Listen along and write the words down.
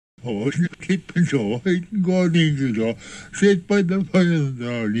Klippen så høyden går den ikke så. Sett på den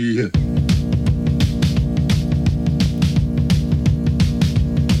forunderlige.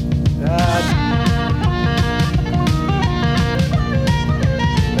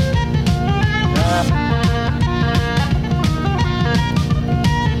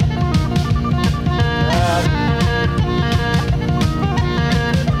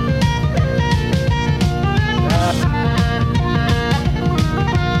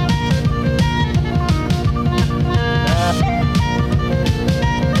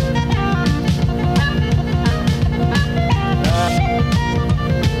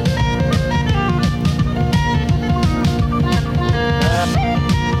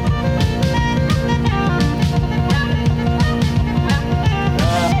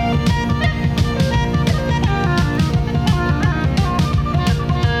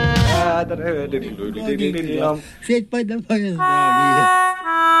 Sett på den forunderlige.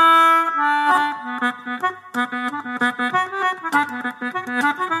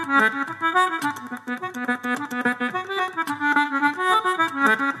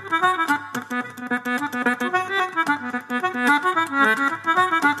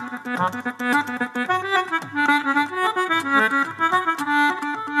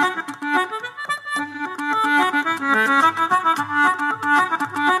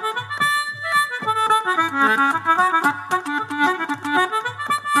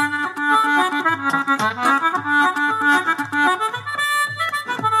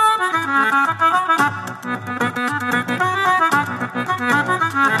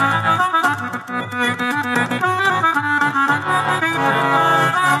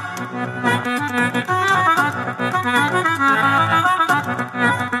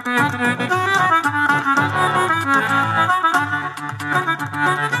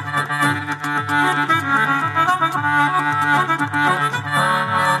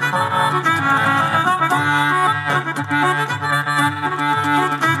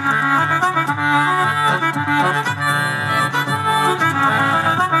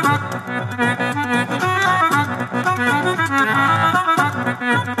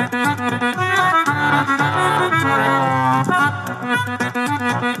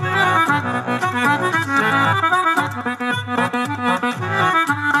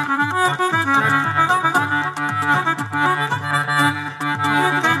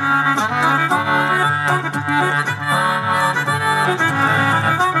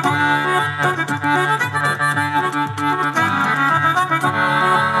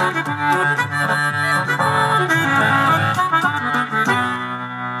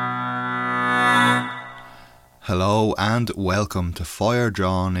 Hello and welcome to Fire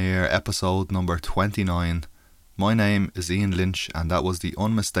Drawn Near, episode number 29. My name is Ian Lynch and that was the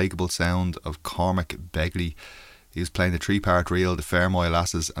unmistakable sound of Cormac Begley. He was playing the three-part reel The Fairmoil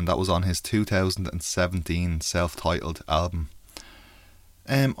Lasses, and that was on his 2017 self-titled album.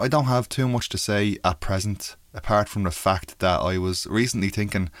 I don't have too much to say at present, apart from the fact that I was recently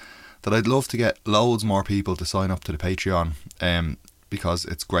thinking that I'd love to get loads more people to sign up to the Patreon, because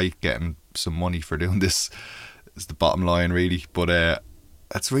it's great getting some money for doing this. Is the bottom line, really, but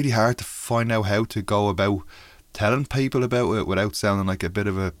it's really hard to find out how to go about telling people about it without sounding like a bit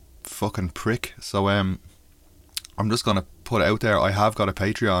of a fucking prick. So I'm just gonna put it out there. I have got a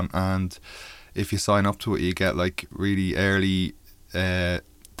Patreon, and if you sign up to it, you get like really early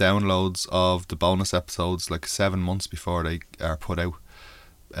downloads of the bonus episodes, like 7 months before they are put out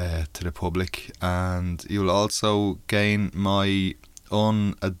to the public, and you'll also gain my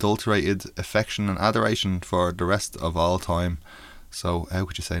unadulterated affection and adoration for the rest of all time. So how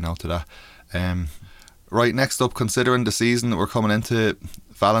could you say no to that? Right, next up, considering the season that we're coming into,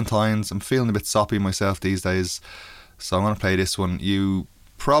 Valentine's, I'm feeling a bit soppy myself these days, so I'm going to play this one. You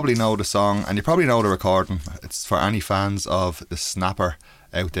probably know the song and you probably know the recording. It's for any fans of the Snapper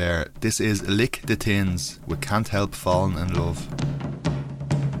out there. This is Lick the Tins with Can't Help Falling in Love.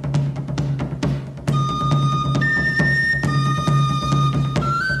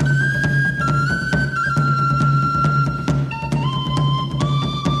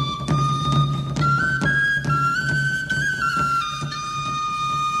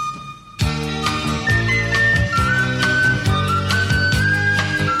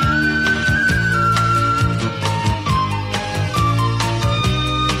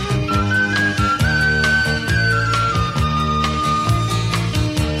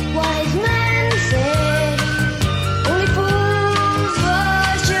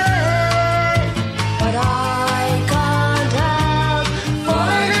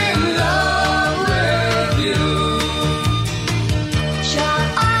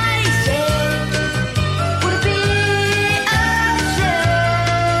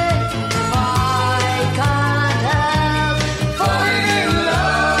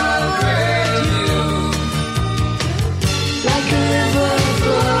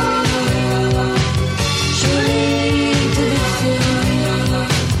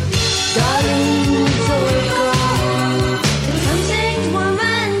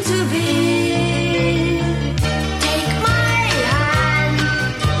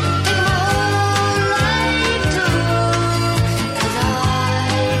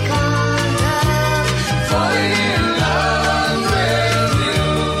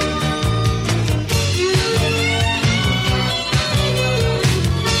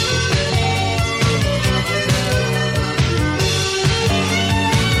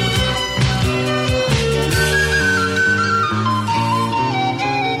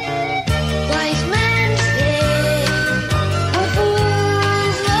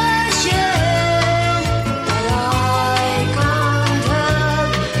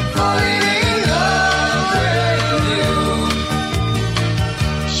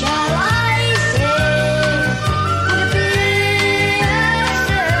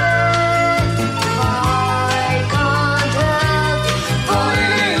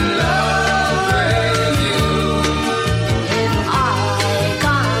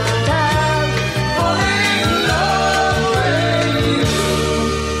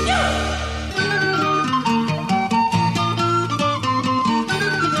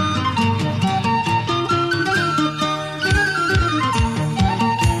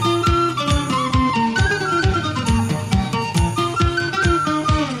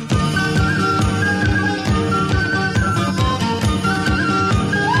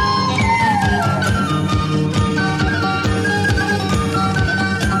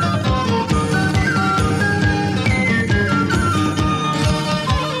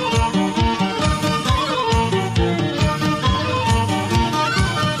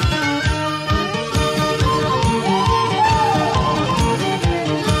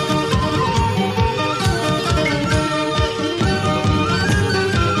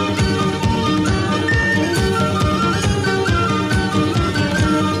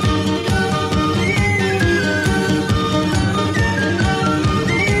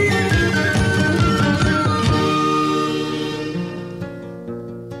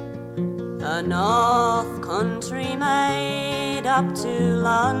 back to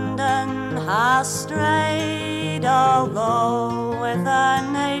London has strayed, although with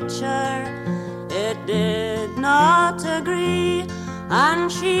her nature it did not agree.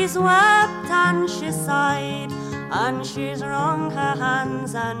 And she's wept and she sighed, and she's wrung her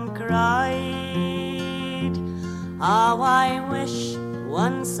hands and cried. How I wish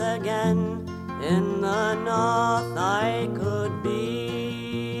once again in the north I could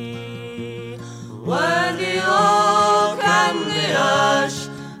be, where the oak and the ash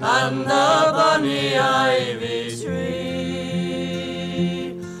and the bonny ivy tree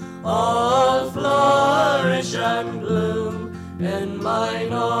all flourish and bloom in my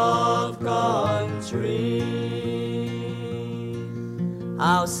north country.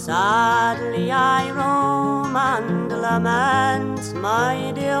 How sadly I roam and lament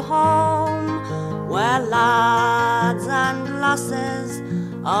my dear home, where lads and lasses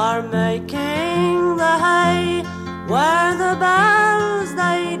are making the hay, where the bells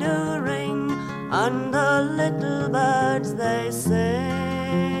they do ring and the little birds they sing,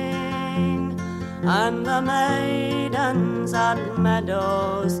 and the maidens at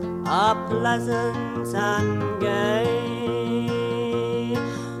meadows are pleasant and gay,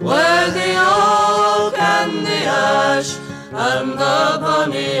 where the oak and the ash and the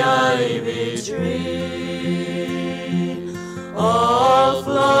bonny ivy tree all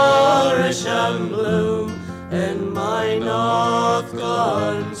flourish and bloom in my north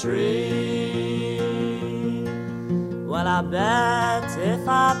country. Well, I bet if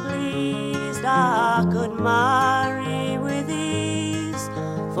I pleased I could marry with ease,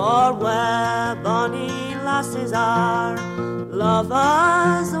 for where bonny lasses are,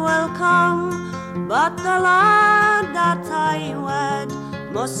 lovers will come. But the lad that I wed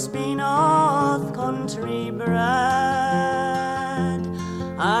must be north country bred,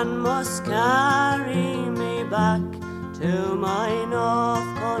 and must carry me back to my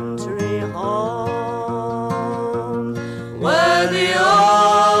north country home, where the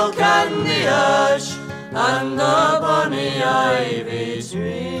oak and the ash and the bonny ivy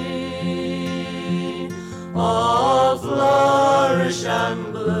tree all flourish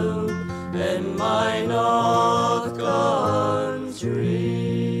and bloom in my north country.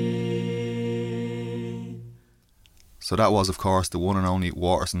 So that was, of course, the one and only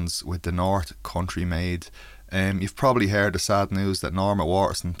Watersons with the North Country Maid. You've probably heard the sad news that Norma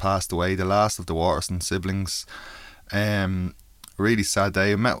Waterson passed away, the last of the Waterson siblings. Really sad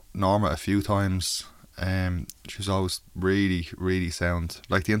day. I met Norma a few times. She was always really, really sound.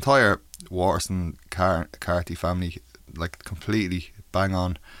 Like the entire Waterson Carty family, like completely bang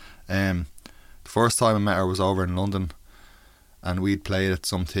on. The first time I met her was over in London, and we'd played at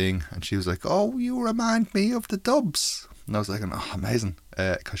something, and she was like, "Oh, you remind me of the Dubs," and I was like, "Oh, amazing,"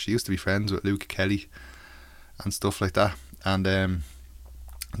 because she used to be friends with Luke Kelly and stuff like that. And then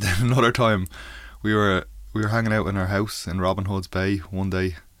another time, we were hanging out in her house in Robin Hood's Bay one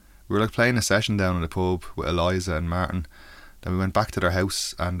day. We were like playing a session down in the pub with Eliza and Martin. Then we went back to their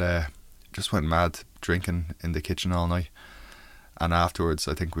house and just went mad drinking in the kitchen all night. And afterwards,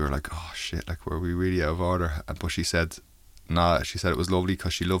 I think we were like, "Oh shit, like were we really out of order?" But she said, "Nah." She said it was lovely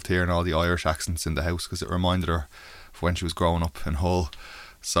because she loved hearing all the Irish accents in the house because it reminded her of when she was growing up in Hull.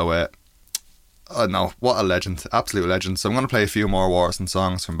 So, no, what a legend, absolute legend. So I'm going to play a few more Waterson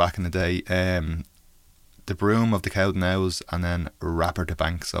songs from back in the day. The Broom of the Cowdenhows and then Rapper to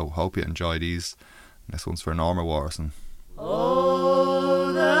Bank. So hope you enjoy these. This one's for Norma Waterson.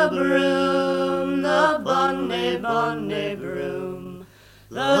 Oh, the broom, the bonny, bonny broom,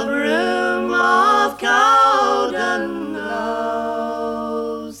 the broom of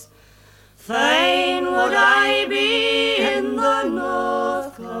Cowdenhows. Fain would I be in the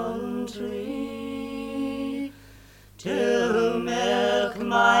north country to milk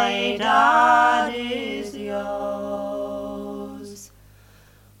my daddy's ewes.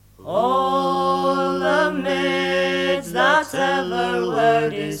 All the maids that ever were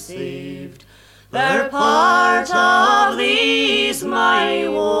deceived, they're part of these my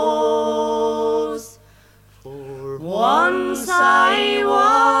woes. For once I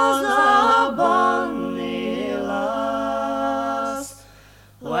was a bonny lass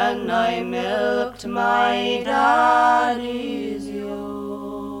when I milked my daddy's ewes.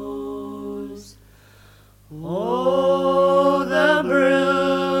 Oh, the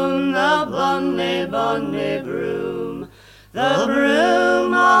broom, the bonny, bonny broom, the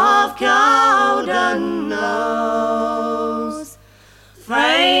broom of Cowdenhows.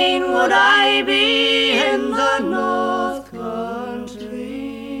 Fain would I be in the north country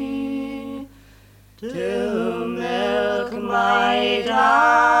to milk my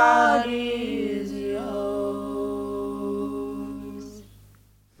daddy's ewes.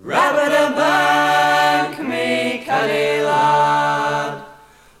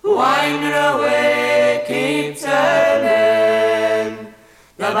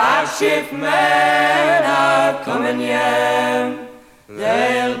 Backship men are coming home.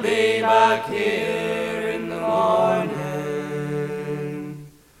 They'll be back here in the morning.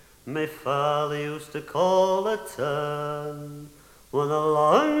 My father used to call a turn when the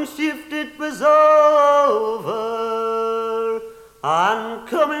long shift it was over, and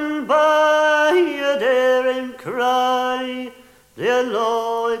coming by you'd hear him cry, dear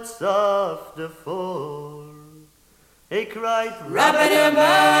Lord, it's after 4. He cried,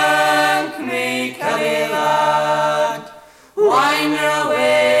 Rap-a-da-bank, me Kelly lad, wind her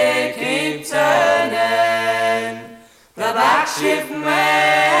away, keep turning. The backship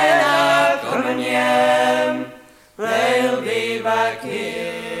men are coming home. They'll be back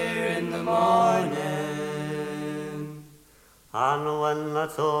here in the morning. And when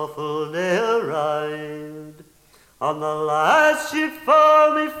that awful day arrived, on the last ship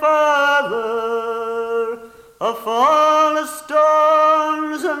for me father, a fall of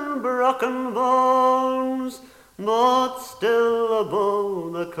stones and broken bones, but still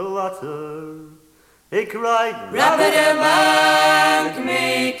above the clatter, he cried, Rap-a-da-bank,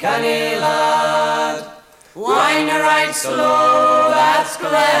 me canny lad, wind her right slow, that's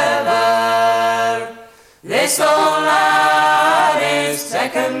clever. This old lad is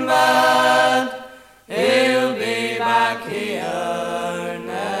taken bad, he'll be back here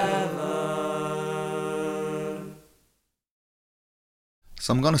never.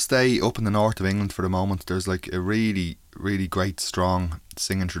 So I'm going to stay up in the north of England for the moment. There's like a really, really great, strong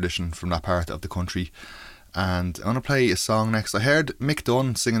singing tradition from that part of the country. And I'm going to play a song next. I heard Mick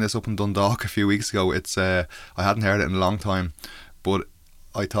Dunn singing this up in Dundalk a few weeks ago. It's I hadn't heard it in a long time, but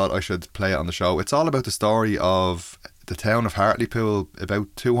I thought I should play it on the show. It's all about the story of the town of Hartlepool about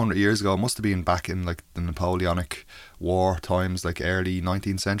 200 years ago. It must have been back in like the Napoleonic War times, like early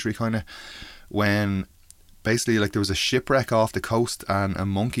 19th century kind of, when basically like there was a shipwreck off the coast and a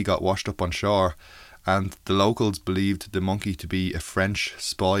monkey got washed up on shore, and the locals believed the monkey to be a French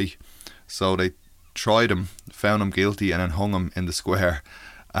spy. So they tried him, found him guilty, and then hung him in the square.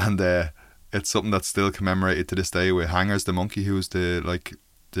 And it's something that's still commemorated to this day with Hangers the monkey, who's the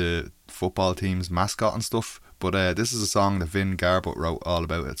football team's mascot and stuff. But this is a song that Vin Garbutt wrote all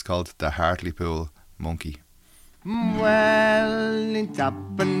about. It's called The Hartlepool Monkey. Well, it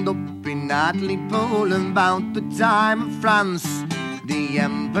happened up in Hartlepool about the time of France. The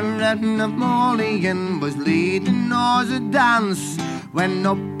Emperor Napoleon was leading us a dance, when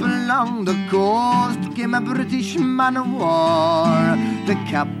up along the coast came a British man of war. The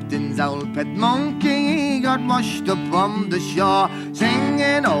captain's old pet monkey got washed up on the shore,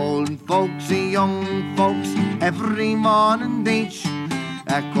 singing old folks and young folks every morning each.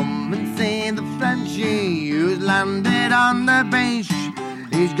 Come and see the Frenchie who's landed on the beach.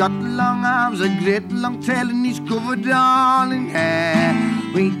 He's got long arms, a great long tail, and he's covered all in hair.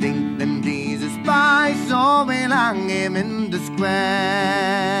 We think that he's a spy, so we'll hang him in the square.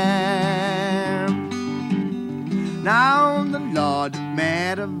 Now the Lord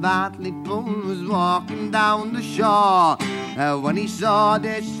Mayor of Hartlepool was walking down the shore, when he saw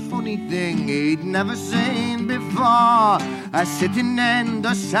this funny thing he'd never seen before. Sitting in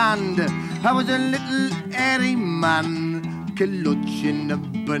the sand was a little hairy man, clutching a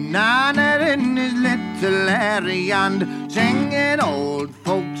banana in his little hairy hand, singing old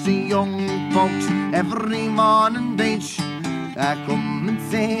folks and young folks every morning beach. Come and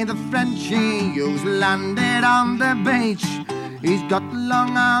see the Frenchie who's landed on the beach. He's got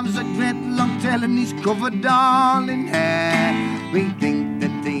long arms, a great long tail, and he's covered all in hair. We think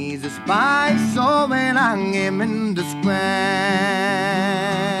that he's a spy, so we'll hang him in the square.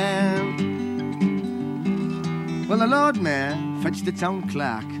 Well, the Lord Mayor fetched the town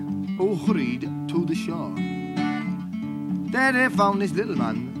clerk, who hurried to the shore. There they found this little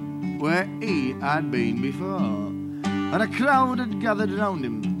man where he had been before, and a crowd had gathered round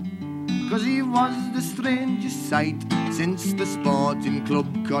him, 'cause he was the strangest sight since the sporting club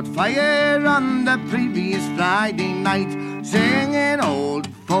caught fire on the previous Friday night, singing old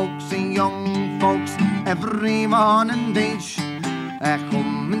folks and young folks every morning each.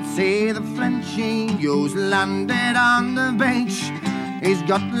 Come and see the Frenchie who's landed on the beach. He's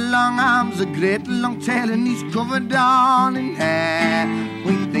got long arms, a great long tail, and he's covered all in hair.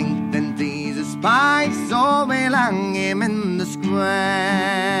 We think that he's a spy, so we'll hang him in the square.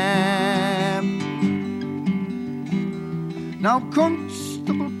 Now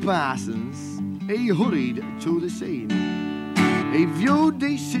Constable Parsons, he hurried to the scene. He viewed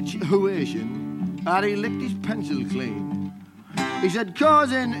the situation, and he licked his pencil clean. He said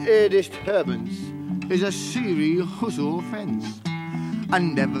causing a disturbance is a serious offence,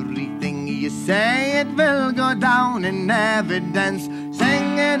 and everything you say it will go down in evidence,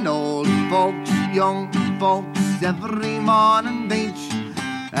 singing singing old folks, young folks, every morning beach.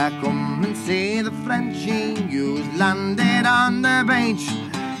 Come and see the Frenchie who's landed on the beach.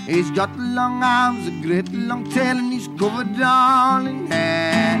 He's got long arms, a great long tail, and he's covered all in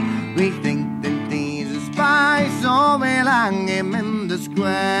hair. We think that he's a spy, so we'll hang him in the square.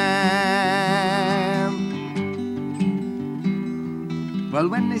 Well,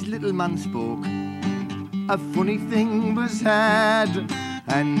 when this little man spoke, a funny thing was said,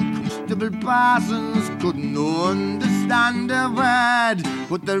 and Constable Parsons couldn't understand a word.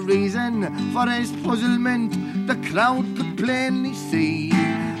 But the reason for his puzzlement the crowd could plainly see.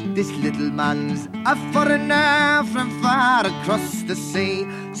 This little man's a foreigner from far across the sea,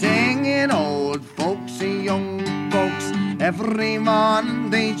 singing old folks and young folks every morning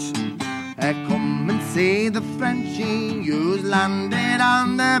beach. Come and see the Frenchie who's landed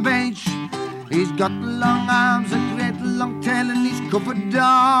on the beach. He's got long arms, a great long tail, and he's covered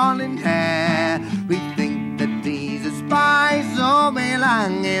all in hair. We think that he's a spy, so we'll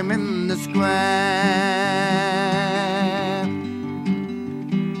hang him in the square.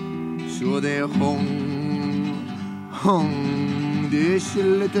 So they hung this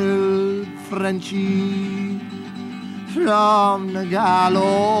little Frenchie from the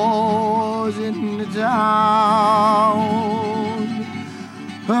gallows in the town.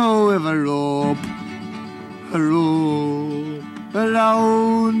 Oh, with a rope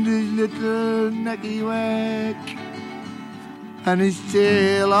around his little necky neck, and his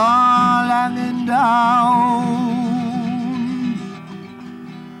tail all hanging down,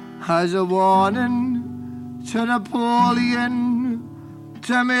 as a warning to Napoleon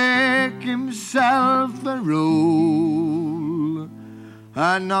to make himself a rule,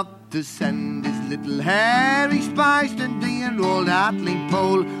 and not to send his little hairy spice to the old Atley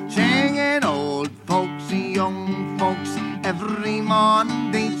pole, singing old folks and young folks every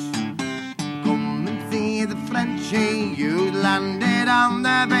morning beach. Come and see the Frenchie who's landed on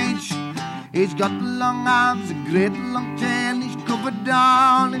the beach. He's got long arms, a great long tail, he's covered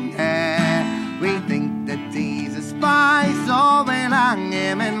all in hair. We think that he's a spy, so we'll hang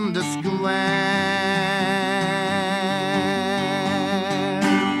him in the square.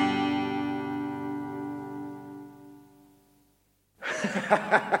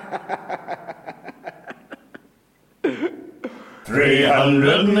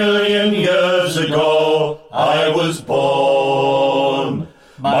 $300 million years ago I was born.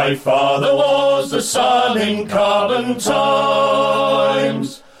 My father was the sun in carbon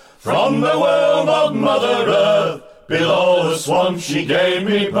times. From the womb of Mother Earth, below the swamp she gave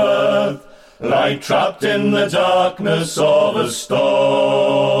me birth, like trapped in the darkness of a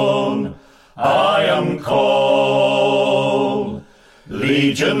stone. I am cold.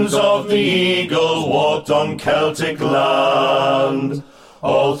 Legions of the eagle walked on Celtic land,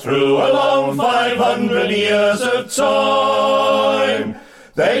 all through a long 500 years of time.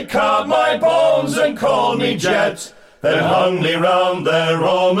 They carved my bones and called me Jet, then hung me round their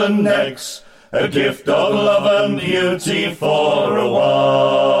Roman necks, a gift of love and beauty for a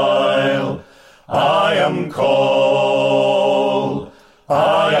while. I am cold,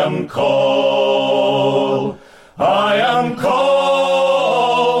 I am cold, I am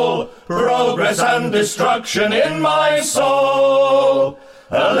cold. Progress and destruction in my soul.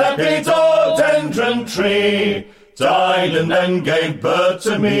 A lepidodendron tree died and then gave birth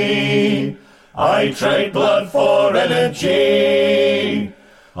to me. I trade blood for energy.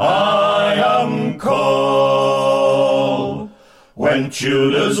 I am cold. When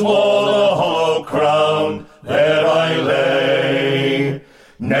Tudors wore the hollow crown, there I lay,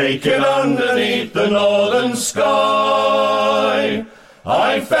 naked underneath the northern sky.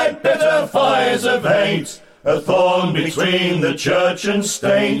 I fed bitter fires of hate, a thorn between the church and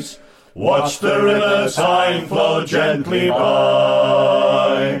state. Watched the river time flow gently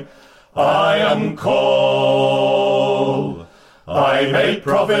by. I am cold. I made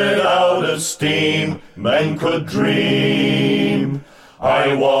profit out of steam men could dream.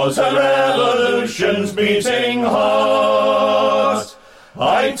 I was a revolution's beating heart.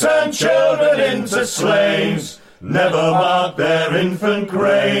 I turned children into slaves, never marked their infant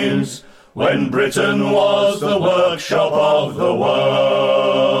graves, when Britain was the workshop of the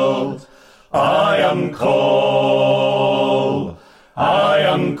world. I am cold. I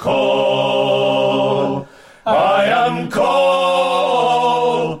am cold. I am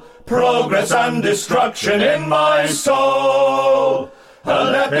cold. Progress and destruction in my soul. A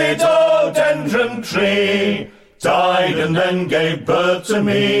lepidodendron tree died and then gave birth to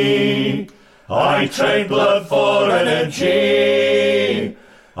me. I trade blood for energy.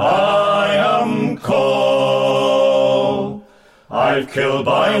 I am cold. I I've killed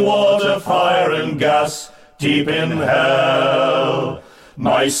by water, fire and gas, deep in hell.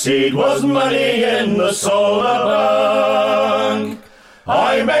 My seed was money in the solar bank.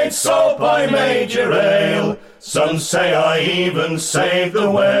 I made soap, I made your ale. Some say I even saved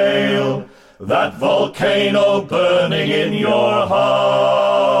the whale. That volcano burning in your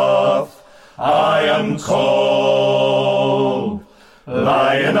hearth. I am cold,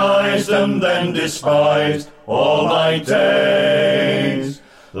 lionized and then despised all my days,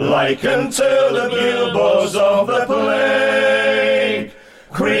 likened to the buboes of the plague.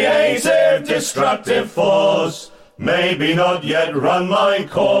 Creative, destructive force, maybe not yet run my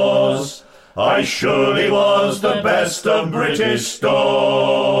course. I surely was the best of British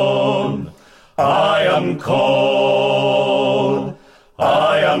stone. I am cold,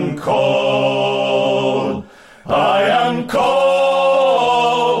 I am cold, I am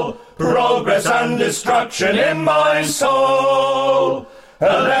cold. Progress and destruction in my soul. A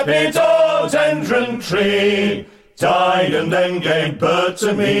lepidodendron tree died and then gave birth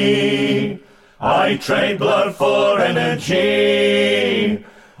to me. I trade blood for energy.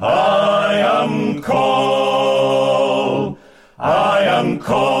 I am cold, I am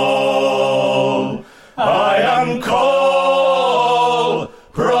cold, I am cold.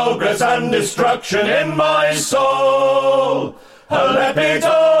 Progress and destruction in my soul. A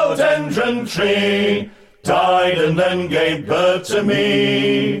lepidodendron tree died and then gave birth to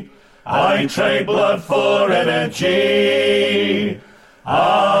me. I trade blood for energy.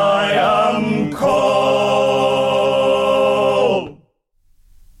 I am cold.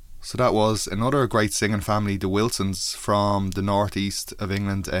 So that was another great singing family, the Wilsons, from the northeast of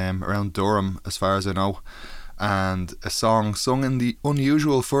England, around Durham as far as I know, and a song sung in the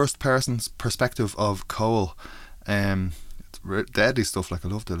unusual first person's perspective of coal. It's deadly stuff. Like, I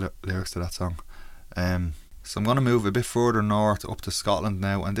love the lyrics to that song. So I'm going to move a bit further north up to Scotland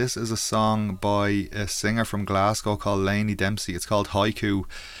now, and this is a song by a singer from Glasgow called Lainey Dempsey. It's called Haiku.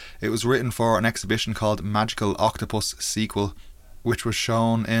 It was written for an exhibition called Magical Octopus Sequel, which was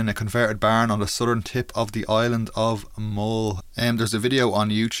shown in a converted barn on the southern tip of the island of Mull. There's a video on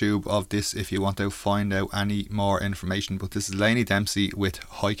YouTube of this if you want to find out any more information, but this is Lainey Dempsey with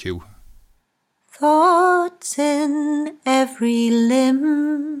Haiku. Thoughts in every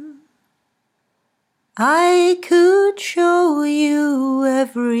limb, I could show you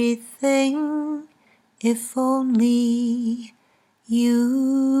everything if only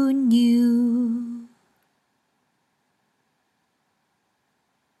you knew.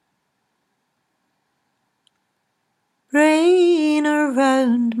 Rain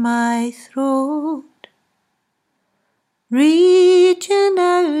around my throat, reaching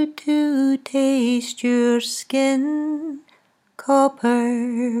out to taste your skin,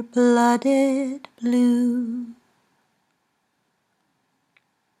 copper-blooded blue.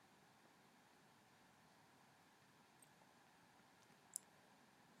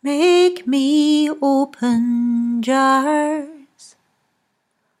 Make me open jars,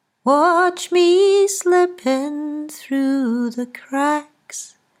 watch me slipping through the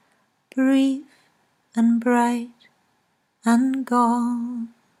cracks, brief and bright and gone.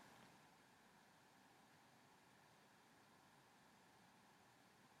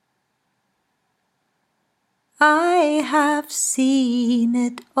 I have seen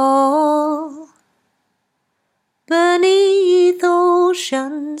it all. Beneath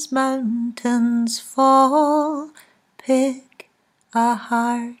oceans, mountains fall. Pick a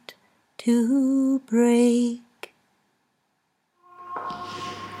heart to break.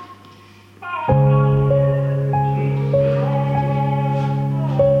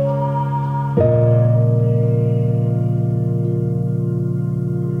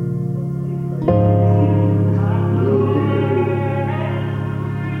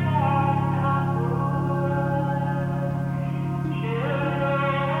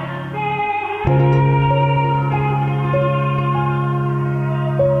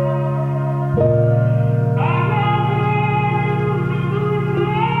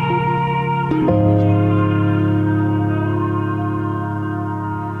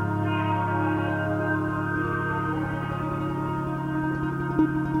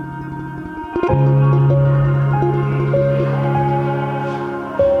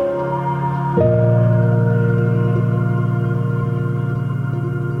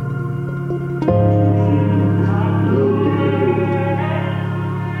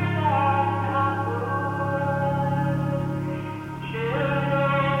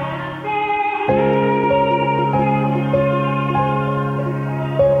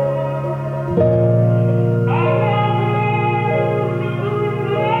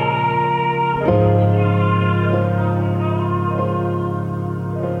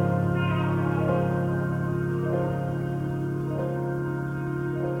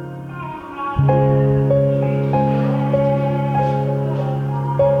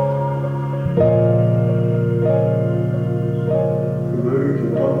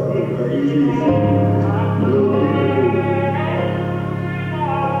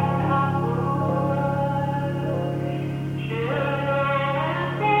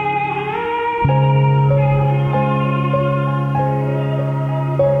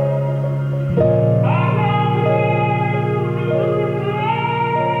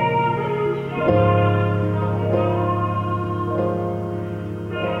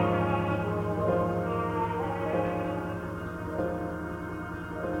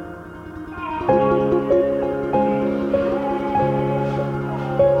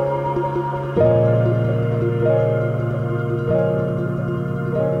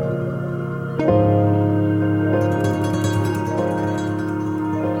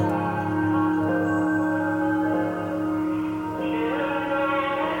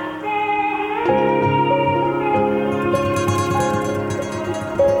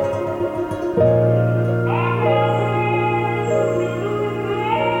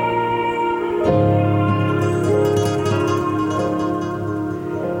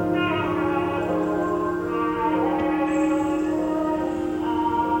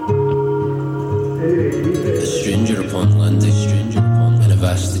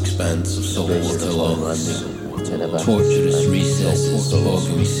 Tortuous recesses,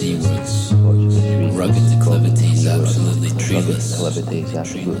 boggy seawards, rugged declivities absolutely treeless.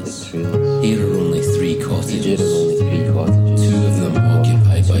 Here are only three cottages, two of them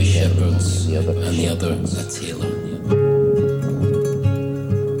occupied by shepherds, and the other a tailor.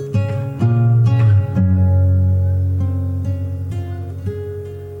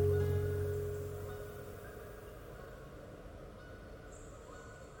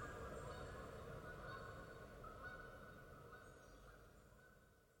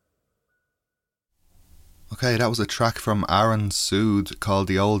 Okay, that was a track from Aaron Sood called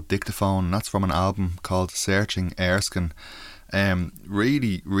The Old Dictaphone. That's from an album called Searching Erskine.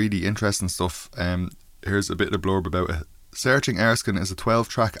 Really, really interesting stuff. Here's a bit of a blurb about it. Searching Erskine is a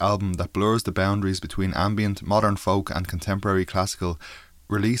 12-track album that blurs the boundaries between ambient, modern folk and contemporary classical,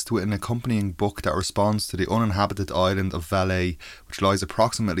 released with an accompanying book that responds to the uninhabited island of Valais, which lies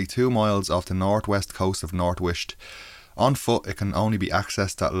approximately 2 miles off the northwest coast of Northwest. On foot, it can only be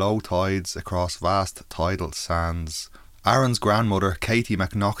accessed at low tides across vast tidal sands. Aaron's grandmother, Katie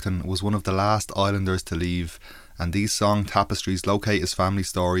McNaughton, was one of the last islanders to leave, and these song tapestries locate his family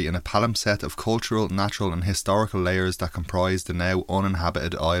story in a palimpsest of cultural, natural and historical layers that comprise the now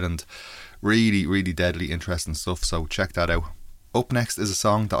uninhabited island. Really, really deadly interesting stuff, so check that out. Up next is a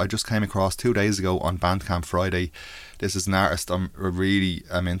song that I just came across 2 days ago on Bandcamp Friday. This is an artist I'm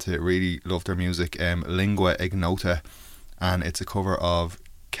into, really love their music, Lingua Ignota, and it's a cover of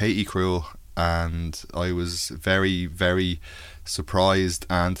Katie Cruel, and I was very, very surprised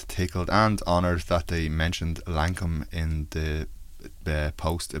and tickled and honoured that they mentioned Lankum in the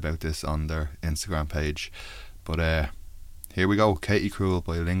post about this on their Instagram page. But here we go, Katie Cruel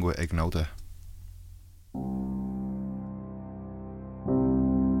by Lingua Ignota.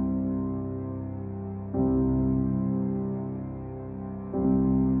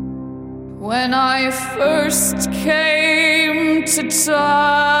 When I first came to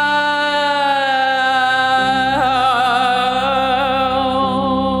town,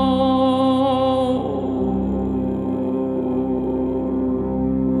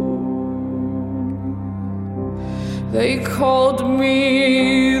 they called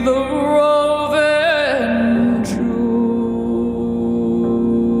me the roving Jew.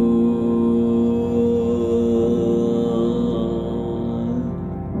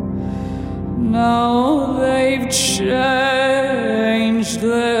 Now they've changed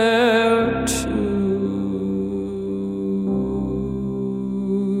their tune.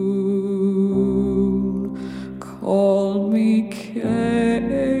 Call me Katie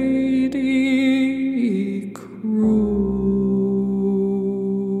Cruel.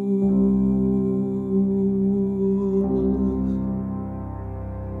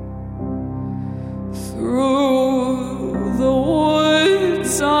 Through the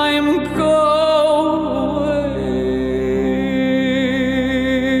woods I'm going,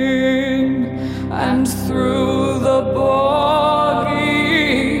 and through the boggy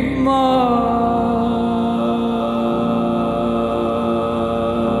mire,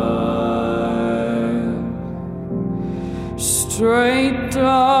 straight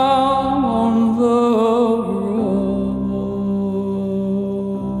down the road,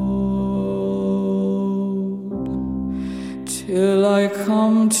 till I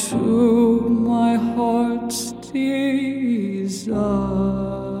come to my heart's desire.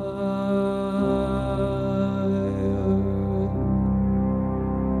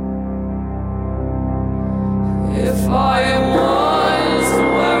 If I was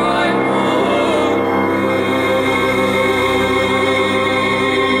where I would be,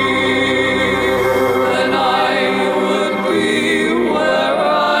 then I would be where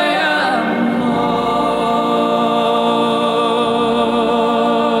I am not.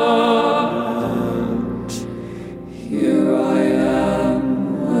 Here I am.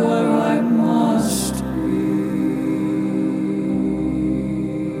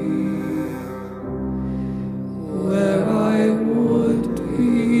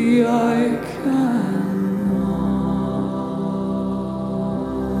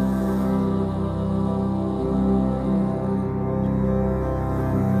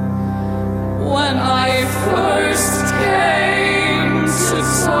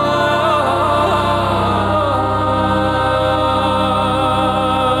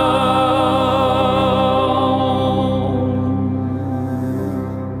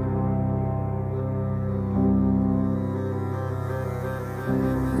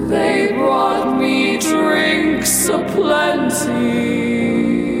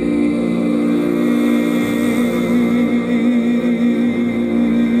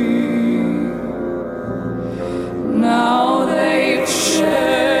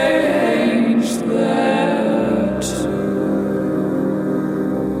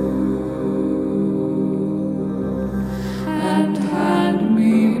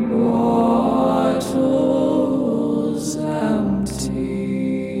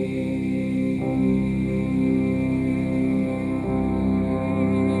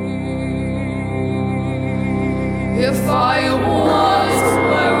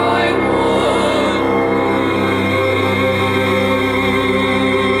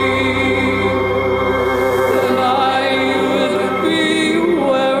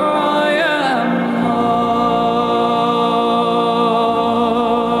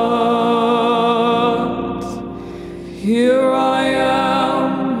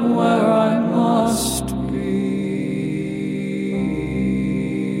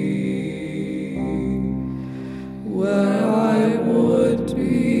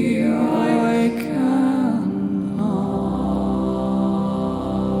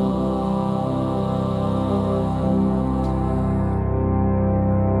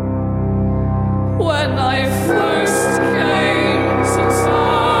 when I first came to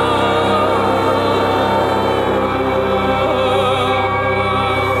town.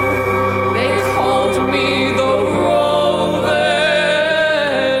 They called me the Roving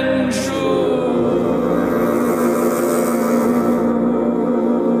Jew.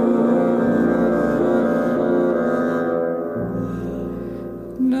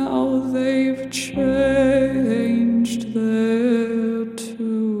 Now they've changed their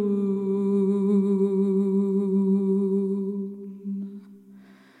tune.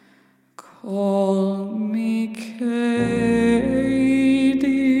 Call me Katie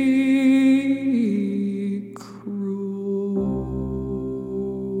Crew.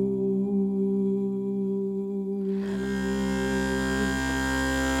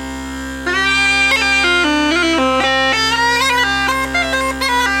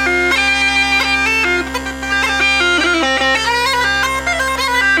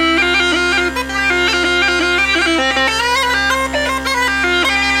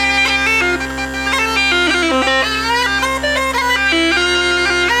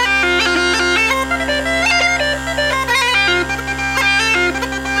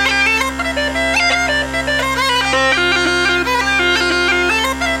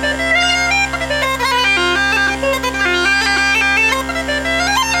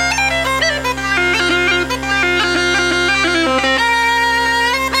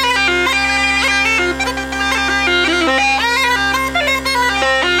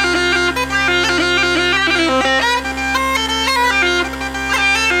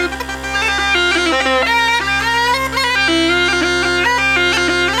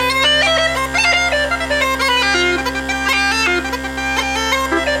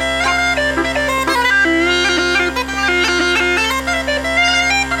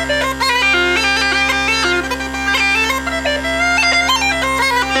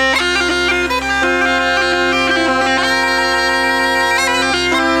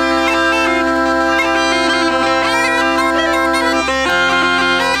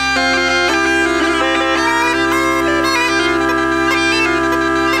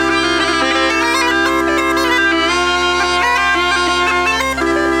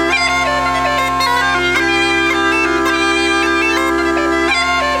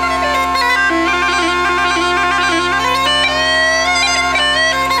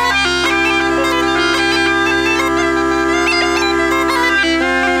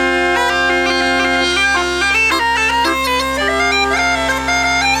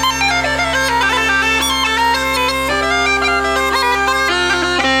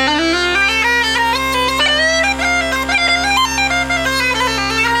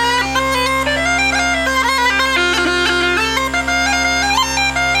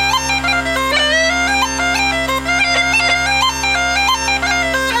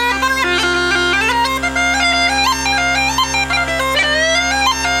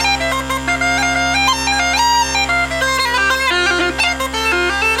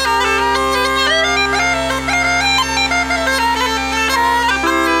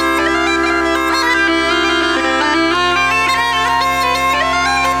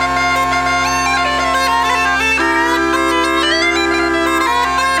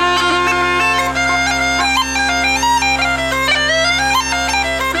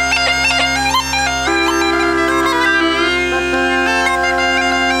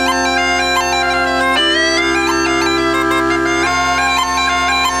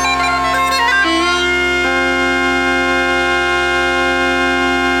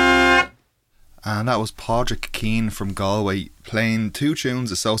 And that was Padraig Keane from Galway playing two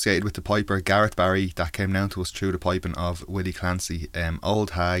tunes associated with the piper Gareth Barry that came down to us through the piping of Willie Clancy.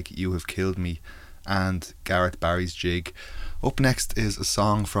 Old Hag, You Have Killed Me, and Gareth Barry's Jig. Up next is a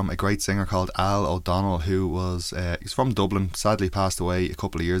song from a great singer called Al O'Donnell, who was he's from Dublin, sadly passed away a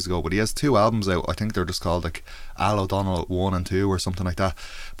couple of years ago, but he has two albums out. I think they're just called like Al O'Donnell 1 and 2 or something like that,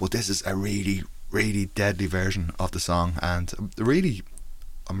 but this is a really, really deadly version of the song, and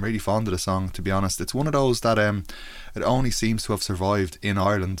I'm really fond of the song, to be honest. It's one of those that it only seems to have survived in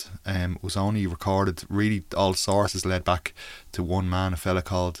Ireland. It was only recorded, really all sources led back to one man, a fella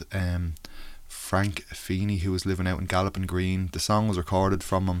called Frank Feeney, who was living out in Gallopin Green. The song was recorded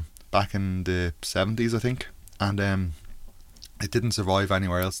from him back in the 70s, I think, and it didn't survive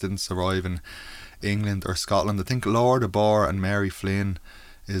anywhere else. Didn't survive in England or Scotland. I think Lord Abor and Mary Flynn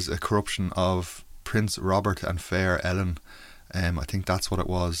is a corruption of Prince Robert and Fair Ellen. I think that's what it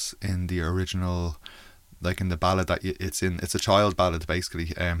was in the original, like in the ballad that it's in. It's a child ballad,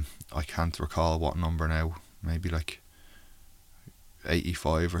 basically. I can't recall what number now. Maybe like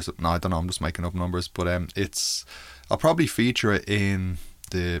 85 or something. No, I don't know. I'm just making up numbers. But I'll probably feature it in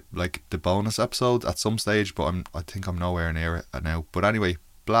the bonus episode at some stage, but I think I'm nowhere near it now. But anyway,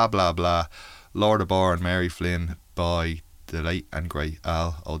 blah blah blah. Lord of Bar and Mary Flynn by the late and great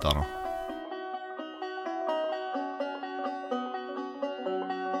Al O'Donnell.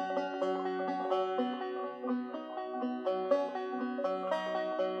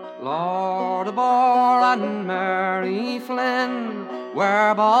 Lord of Bar and Mary Flynn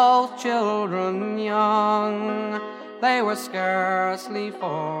were both children young. They were scarcely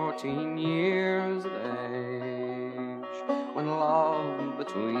 14 years of age when love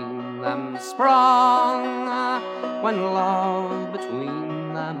between them sprung, when love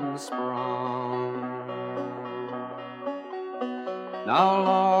between them sprung. Now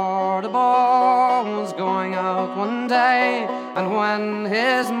Lord of Bar was going out one day, and when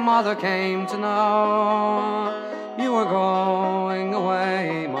his mother came to know, "You are going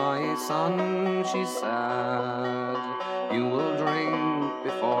away, my son," she said. "You will drink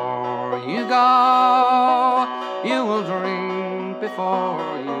before you go. You will drink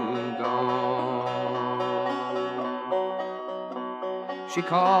before you go." She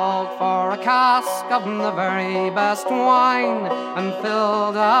called for a cask of the very best wine and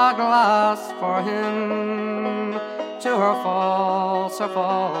filled a glass for him. To her false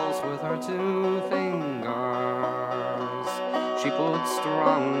with her 2 fingers. She put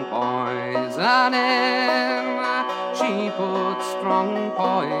strong poison in. She put strong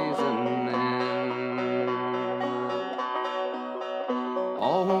poison in.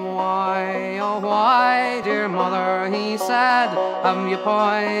 Oh why, dear mother, he said, have you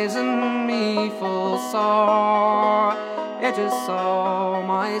poisoned me full sore? "It is so,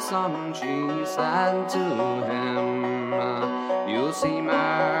 my son," she said to him. "You'll see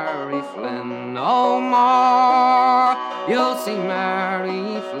Mary Flynn no more. You'll see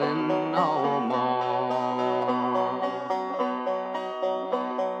Mary Flynn no more.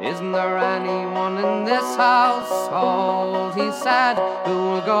 Isn't there anyone in this household," he said, "who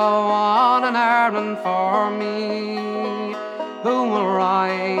will go on an errand for me? Who will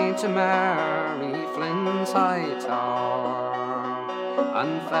ride to Mary Flynn's high tower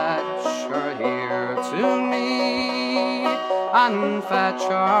and fetch her here to me, and fetch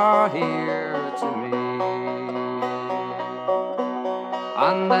her here to me?"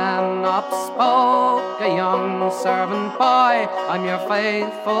 And then up spoke a young servant boy. "I'm your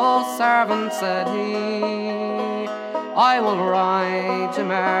faithful servant," said he. "I will ride to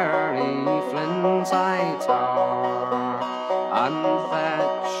Mary Flynn's high tower and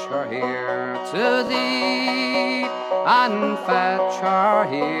fetch her here to thee, and fetch her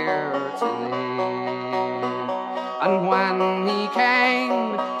here to thee." And when he came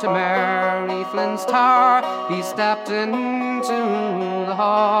to Mary Flynn's tower, he stepped into the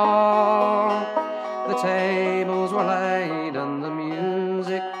hall. The tables were laid and the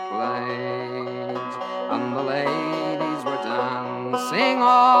music played, and the ladies were dancing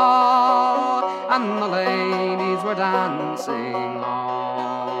all, and the ladies were dancing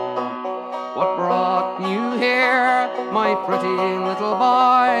all. "What brought you here, my pretty little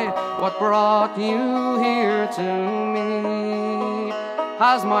boy? What brought you here to me?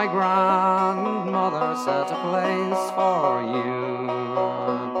 Has my grandmother set a place for you,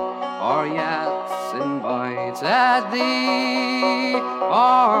 or yet invited thee,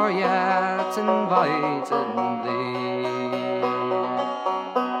 or yet invited thee?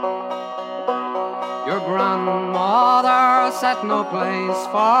 Your grandmother set no place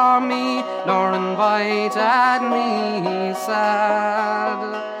for me, nor invited me," he said.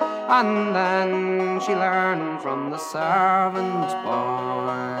 And then she learned from the servant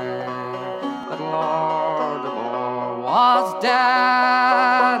boy that Lord of Bar was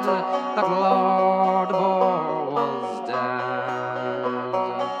dead, that Lord of Bar was dead.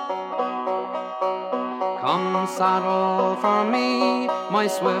 "Come saddle for me my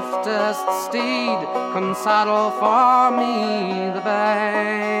swiftest steed, come saddle for me the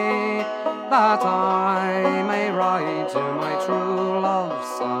bay, that I may ride to my true love's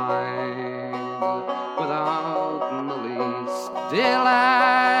side without the least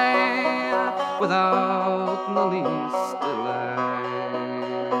delay, without the least delay."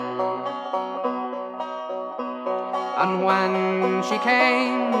 And when she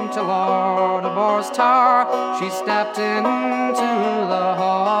came to Lord of Bar's tower, she stepped into the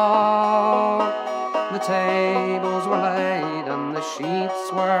hall. The tables were laid and the sheets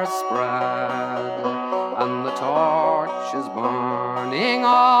were spread, and the torches burning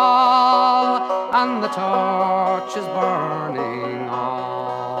all, and the torches burning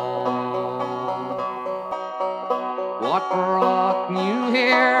all. "What brought you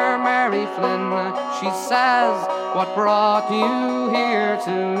here, Mary Flynn?" she says. "What brought you here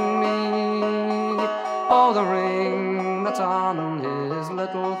to me. Oh, the ring that's on his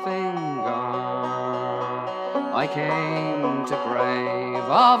little finger, I came to crave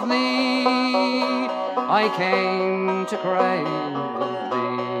of thee. I came to crave of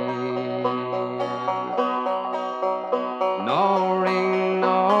thee. No ring,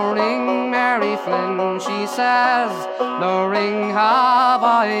 Mary Flynn, she says, no ring have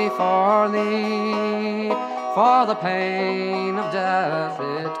I for thee. For the pain of death,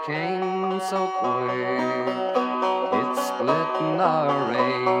 it came so quick, it split the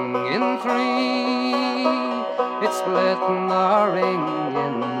ring in three, it split the ring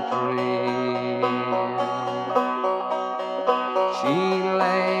in three. She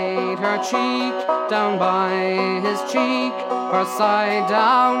laid her cheek down by his cheek, her side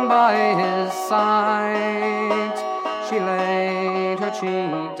down by his side. She laid her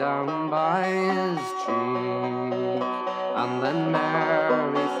cheek down by his cheek, and then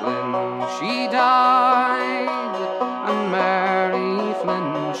Mary Flynn, she died, and Mary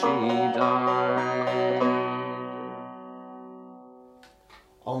Flynn, she died.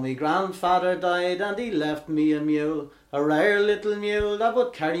 Oh, me grandfather died and he left me a mule, a rare little mule that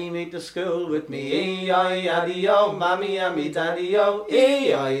would carry me to school with me. E-I-addy-o, mammy and me daddy-o,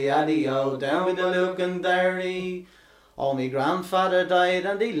 E-I-addy-o, down with the Lukandary. Oh, me grandfather died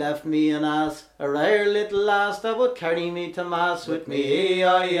and he left me an ass, a rare little ass that would carry me to mass with me.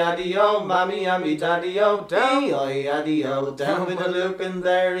 E-I-addy-o, mammy and me daddy-o, E-I-addy-o, down with the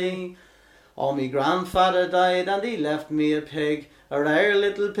Lukandary. Oh, me grandfather died and he left me a pig, a rare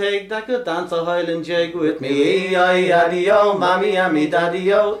little pig that could dance a Highland jig with me. E-I-addy-o, mammy and me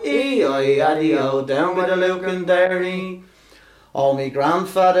daddy-o, E-I-addy-o, down with the Lukandary. Oh, me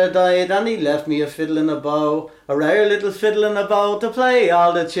grandfather died and he left me a fiddle and a bow, a rare little fiddle and a bow to play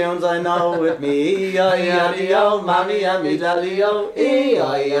all the tunes I know with me. E-I-addy-o, mammy and me daddy-o,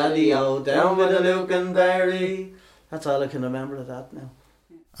 E-I-addy-o, down with the Lukandary. That's all I can remember of that now.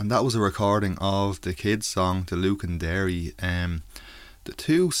 And that was a recording of the kids' song, The Lukandary. The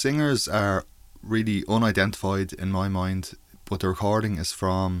two singers are really unidentified in my mind, but the recording is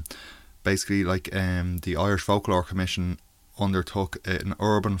from basically like the Irish Folklore Commission undertook an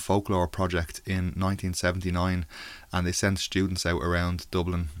urban folklore project in 1979, and they sent students out around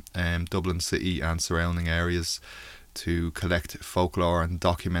Dublin, Dublin city and surrounding areas to collect folklore and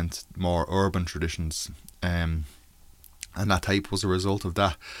document more urban traditions. And that tape was a result of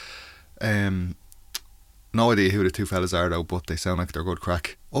that. No idea who the two fellas are though, but they sound like they're good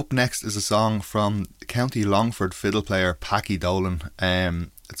crack. Up next is a song from County Longford fiddle player Packy Dolan.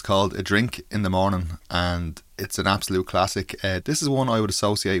 It's called A Drink in the Morning, and it's an absolute classic. This is one I would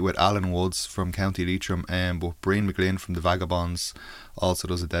associate with Alan Woods from County Leitrim, but Brian McGlynn from the Vagabonds also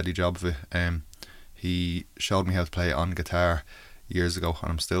does a deadly job of it. He showed me how to play it on guitar years ago,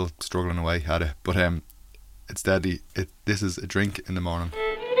 and I'm still struggling away at it, but it's deadly. This is A Drink in the Morning.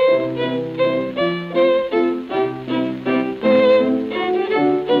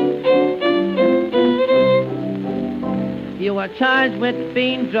 You are charged with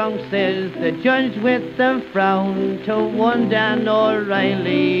being drunk, says the judge with a frown, to one Dan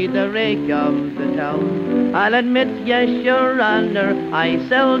O'Reilly, the rake of the town. I'll admit, yes, your honour, I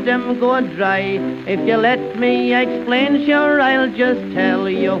seldom go dry. If you let me explain, sure, I'll just tell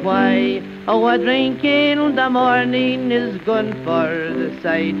you why. Oh, a drink in the morning is good for the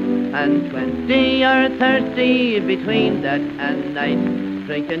sight, and 20 or 30 between that and night.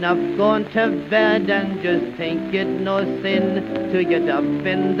 Drinking up, going to bed, and just think it no sin to get up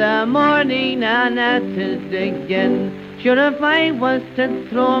in the morning and at it again. Sure, if I was to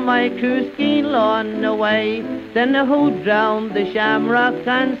throw my Kruski lawn away, then who'd drown the shamrock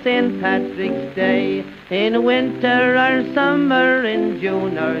on St. Patrick's Day? In winter or summer, in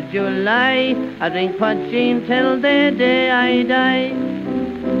June or July, I drink punching till the day I die.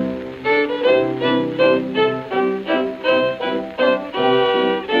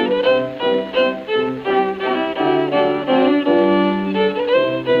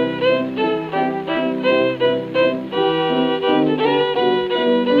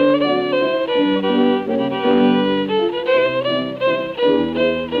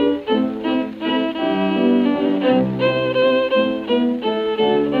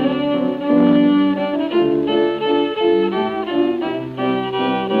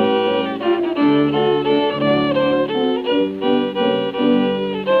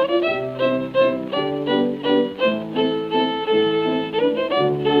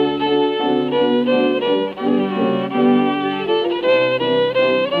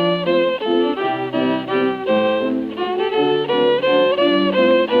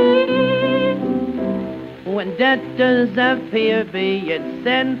 that does appear, be it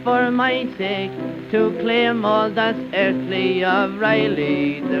sent for my sake, to claim all that's earthly of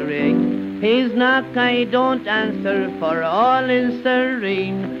Riley the Rig. His knock I don't answer, for all is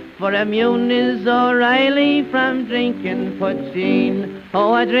serene, for immune is O'Reilly from drinking poteen.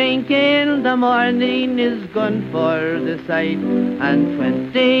 Oh, a drink in the morning is good for the sight, and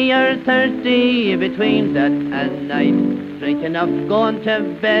 20 or 30 between that and night. Drink enough going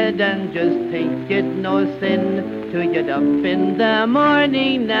to bed and just think it no sin to get up in the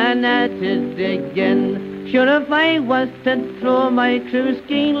morning and at it again. Sure, if I was to throw my true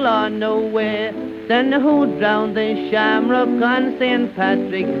ski lawn away, then who'd drown the shamrock on St.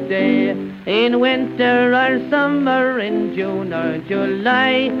 Patrick's Day? In winter or summer, in June or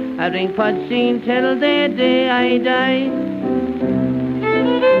July, I drink poteen till the day I die.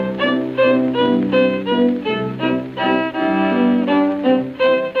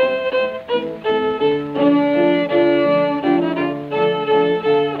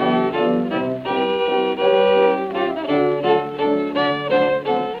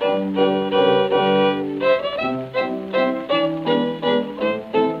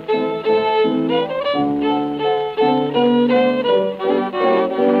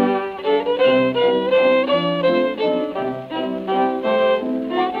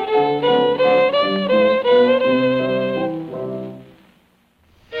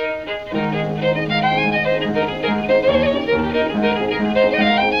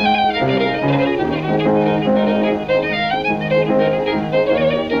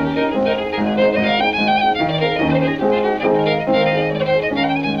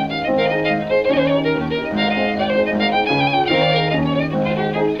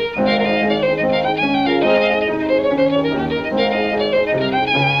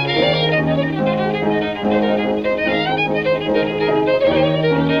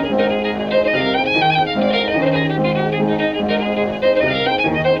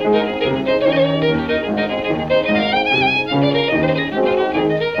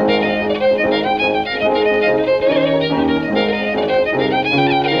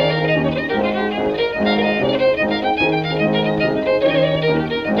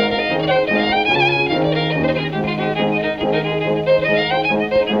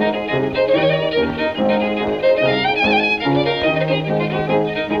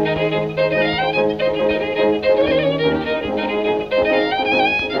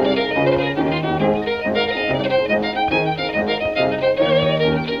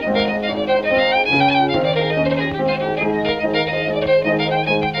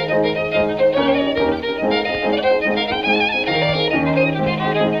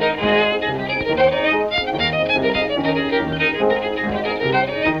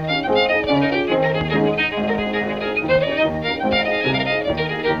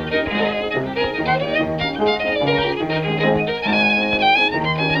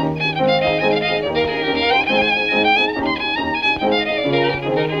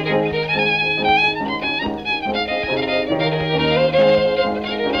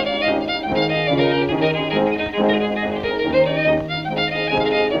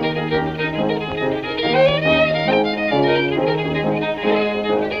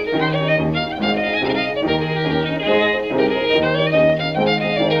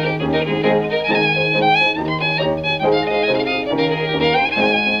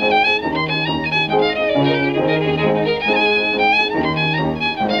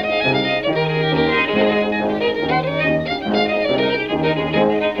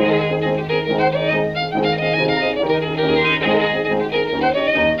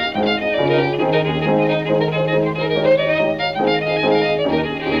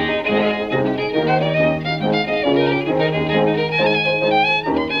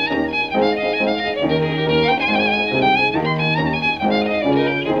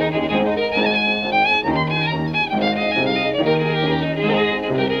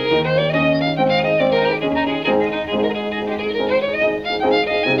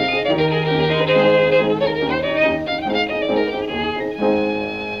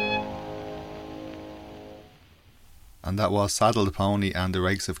 And that was Saddle the Pony and the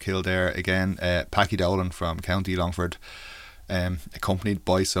Rakes of Kildare again. Packy Dolan from County Longford, accompanied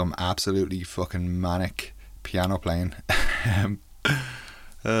by some absolutely fucking manic piano playing. I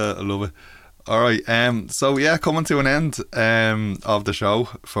love it. Alright, so yeah, coming to an end of the show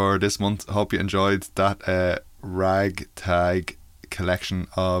for this month. Hope you enjoyed that ragtag collection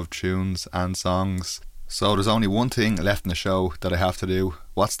of tunes and songs. So there's only one thing left in the show that I have to do.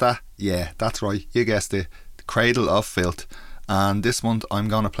 What's that? Yeah, that's right, you guessed it. The Cradle of Filth. And this month I'm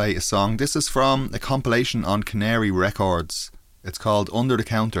going to play a song. This is from a compilation on Canary Records.